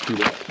wheel. Just do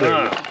that.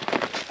 There you go.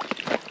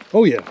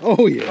 Oh yeah.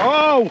 Oh yeah.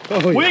 Oh,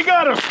 yeah. We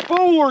got a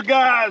spooler,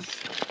 guys.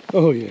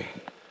 Oh yeah.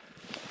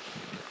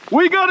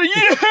 We got a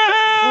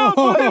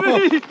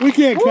baby. We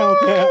can't count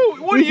that.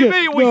 What do you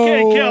mean we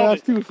can't count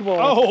that's too small.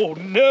 Oh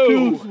no.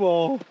 Too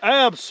small.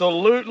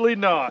 Absolutely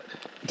not.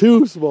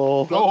 Too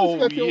small. Oh,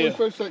 That's the only yeah.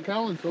 fish that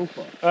counted so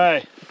far.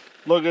 Hey,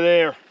 look at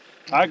there.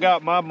 I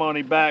got my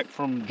money back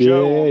from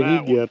Joe. Yeah, on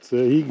that he gets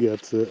it. He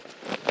gets it.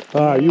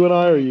 All right, you and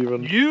I are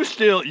even. You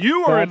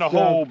are in the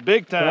hole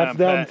big time. That's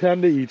down Pat.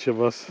 10 to each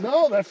of us.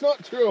 No, that's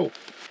not true.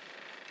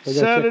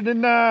 Saturday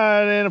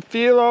night and I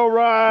feel all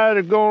right.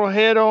 I'm gonna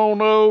head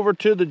on over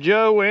to the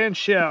Joe and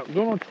shout.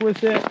 Gonna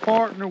twist that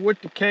partner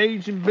with the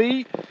Cajun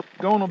beat.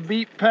 Gonna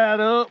beat Pat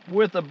up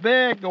with a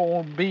bag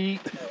on beat.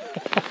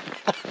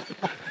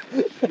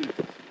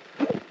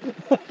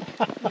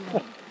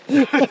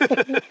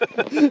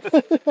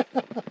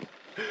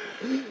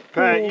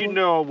 Pat, you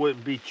know I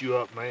wouldn't beat you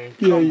up, man.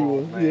 Yeah, Come you on,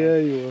 would. man. Yeah,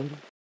 you would.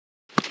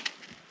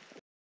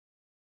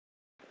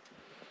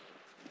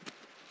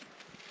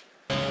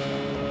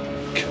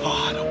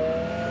 God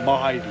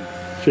almighty.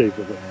 Shape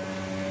of it.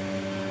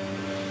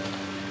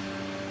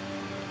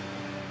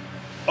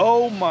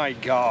 Oh my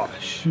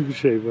gosh. You can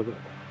shave with it.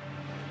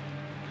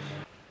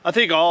 I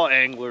think all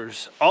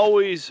anglers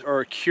always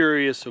are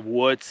curious of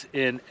what's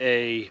in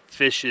a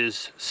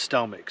fish's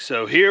stomach.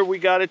 So here we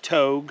got a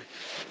togue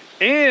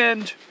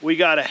and we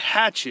got a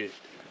hatchet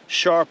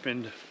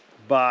sharpened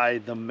by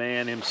the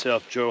man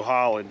himself, Joe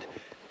Holland.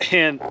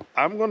 And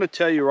I'm gonna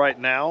tell you right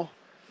now,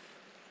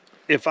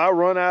 if I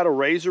run out of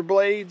razor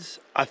blades,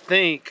 I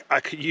think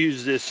I could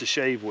use this to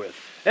shave with.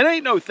 It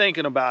ain't no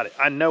thinking about it.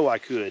 I know I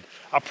could.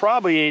 I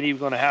probably ain't even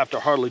gonna have to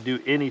hardly do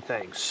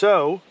anything.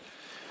 So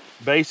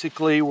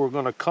basically we're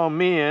gonna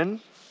come in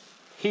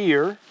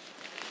here.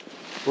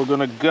 We're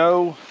gonna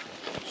go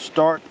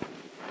start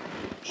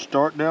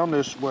down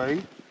this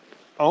way.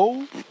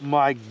 Oh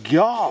my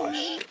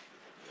gosh.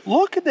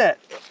 Look at that.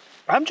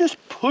 I'm just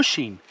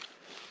pushing.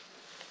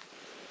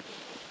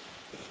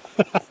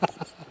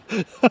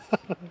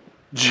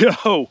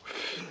 Joe.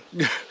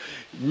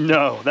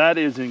 No, that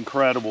is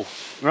incredible.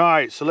 All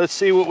right, so let's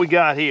see what we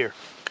got here.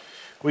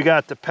 We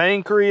got the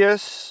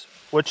pancreas,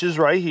 which is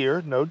right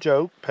here, no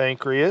joke,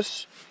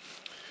 pancreas.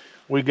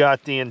 We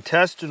got the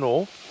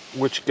intestinal,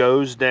 which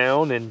goes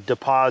down and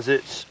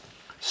deposits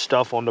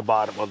stuff on the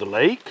bottom of the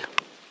lake.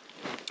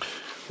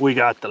 We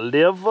got the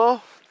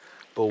liver,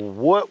 but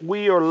what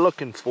we are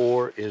looking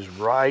for is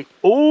right.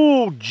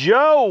 Oh,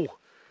 Joe,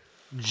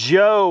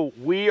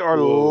 we are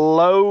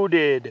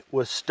loaded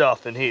with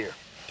stuff in here.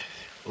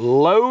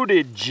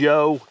 Loaded,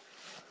 Joe,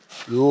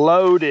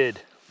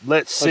 loaded.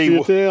 Let's see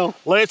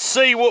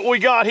what we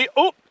got here.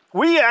 Oh,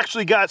 we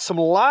actually got some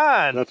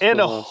line and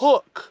a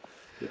hook.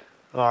 Yeah.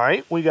 All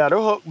right, we got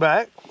our hook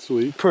back.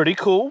 Sweet. Pretty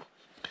cool.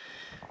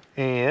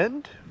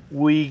 And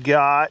we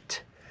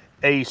got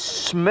a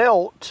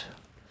smelt.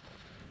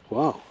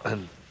 Wow.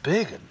 And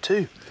big one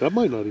too. That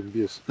might not even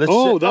be a. That's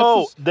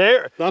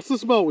the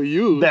smelt we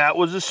used. That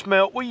was the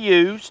smelt we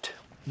used.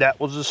 That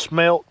was the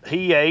smelt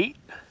he ate.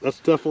 That's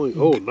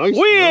definitely, nice.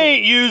 We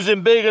ain't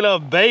using big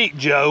enough bait,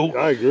 Joe.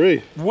 I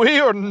agree. We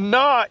are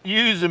not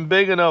using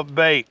big enough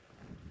bait.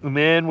 And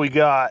then we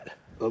got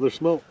other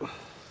smelt.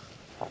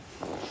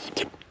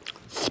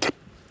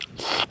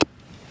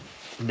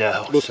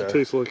 No, what's it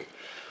taste like?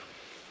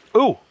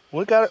 Oh,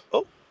 we got it.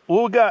 Oh,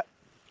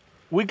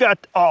 we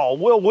got. Oh,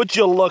 well, would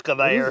you look at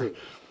there? What is it?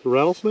 The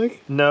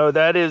rattlesnake? No,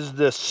 that is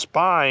the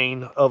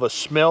spine of a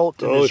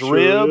smelt and his sure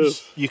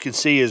ribs. You can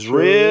see his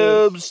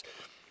ribs,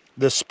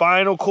 the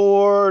spinal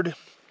cord,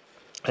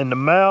 and the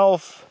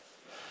mouth.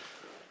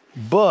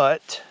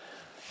 But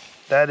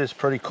that is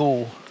pretty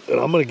cool.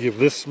 And I'm gonna give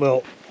this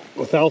smelt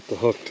without the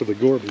hook to the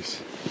Gorbies.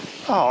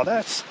 Oh,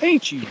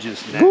 ain't you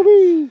just now?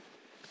 Gorby!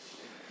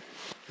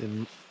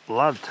 And a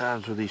lot of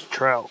times with these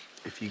trout,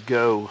 if you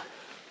go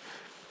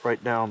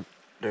right down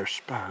their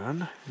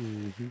spine,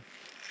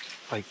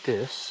 like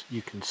this,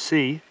 you can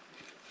see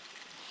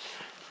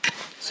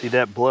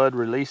that blood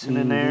releasing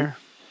in there.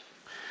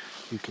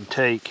 You can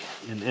take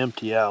and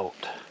empty out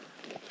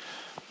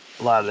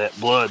a lot of that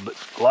blood, but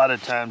a lot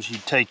of times you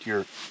take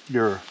your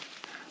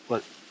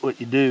what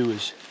you do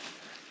is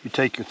you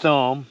take your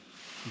thumb,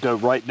 go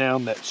right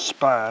down that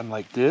spine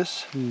like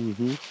this,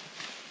 and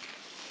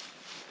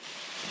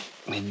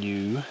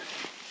you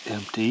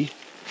empty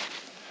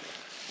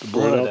the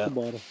blood out. The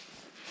bottle.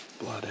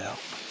 Blood out.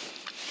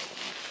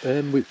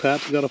 And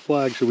Pat's got a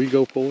flag. Should we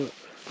go pull it?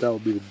 That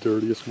would be the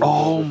dirtiest one.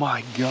 Oh ever.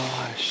 my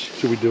gosh.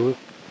 Should we do it?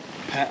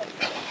 Pat,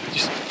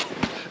 just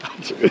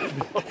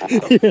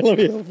Here, let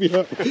me help you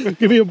out.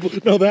 Give me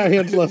no, that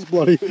hand's less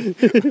bloody.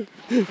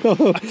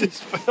 I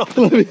just felt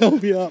Let me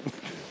help you out.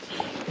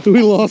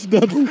 We lost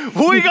Dudley.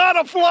 We got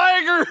a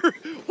flagger!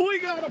 We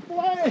got a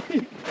flag!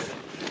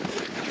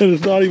 And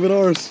it's not even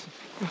ours.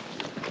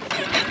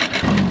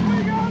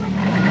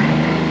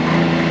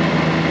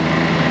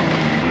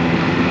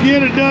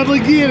 Get it, Dudley,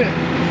 get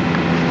it!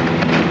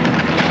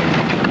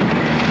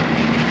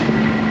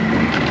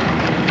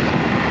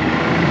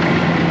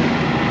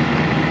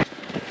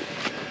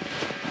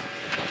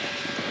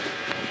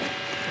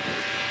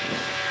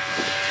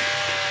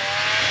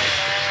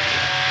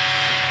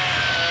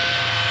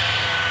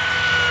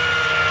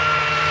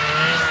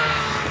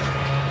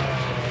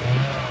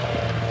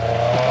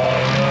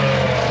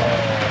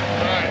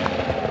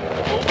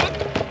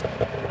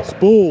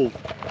 Spooled.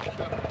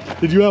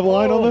 Did you have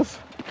line on this?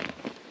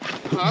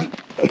 Huh?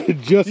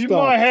 Just You stopped.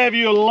 might have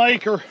you a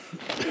Laker.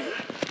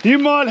 You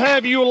might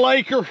have you a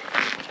Laker.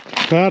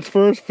 Pat's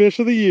first fish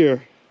of the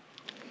year.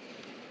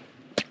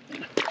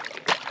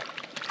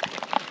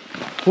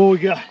 What we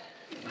got?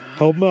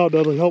 Help him out,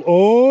 Dudley. Help.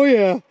 Oh,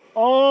 yeah.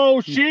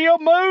 Oh, she a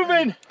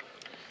moving.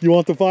 You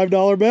want the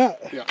 $5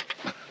 bet? Yeah.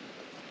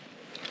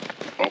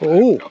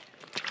 Oh.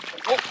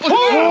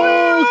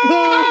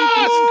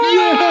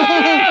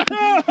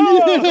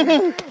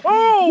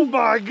 Oh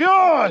my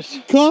gosh.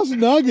 Cost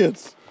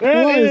nuggets.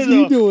 That Why is is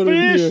he a doing it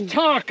fish here?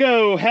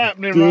 taco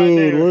happening Dude, right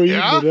there. we're eating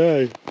Yeah?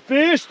 today.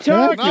 Fish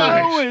taco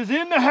Nice. is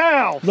in the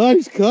house.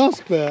 Nice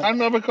cusk, Pat. I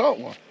never caught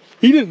one.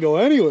 He didn't go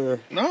anywhere.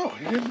 No,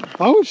 he didn't.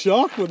 I was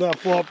shocked when that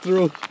flopped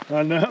through.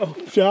 I know.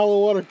 Shallow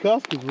water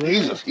cusk is right.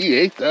 Jesus, he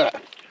ate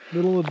that.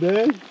 Middle of the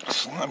day.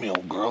 Slimy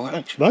old girl,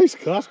 ain't you? Nice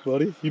cusk,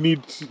 buddy. You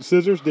need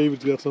scissors?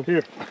 David's got some.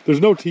 Here. There's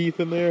no teeth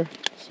in there,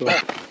 so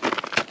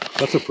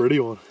that's a pretty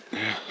one.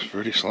 Yeah, it's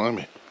pretty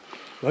slimy.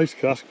 Nice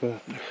cusk,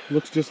 Pat.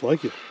 Looks just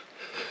like it.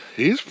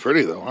 He's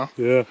pretty though, huh?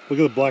 Yeah, look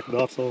at the black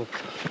dots on him.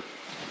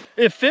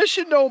 If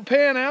fishing don't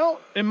pan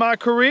out in my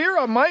career,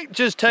 I might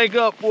just take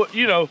up what,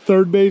 you know,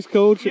 Third base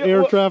coach, Yeah,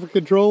 air well, traffic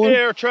controller.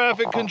 air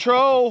traffic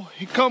control.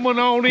 He coming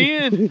on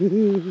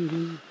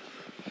in.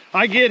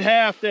 I get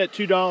half that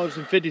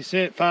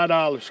 $2.50,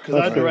 $5 because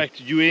I Okay.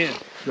 directed you in.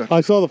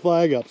 I saw the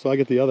flag up, so I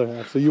get the other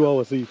half. So you owe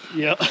us each.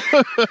 Yeah.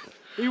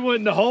 He went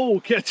in the hole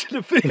catching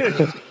the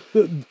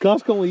fish.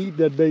 Cusk only eat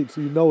dead bait,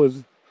 so you know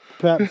his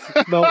Pat's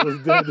smelt was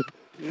dead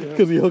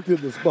because he hooked it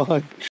in the spine.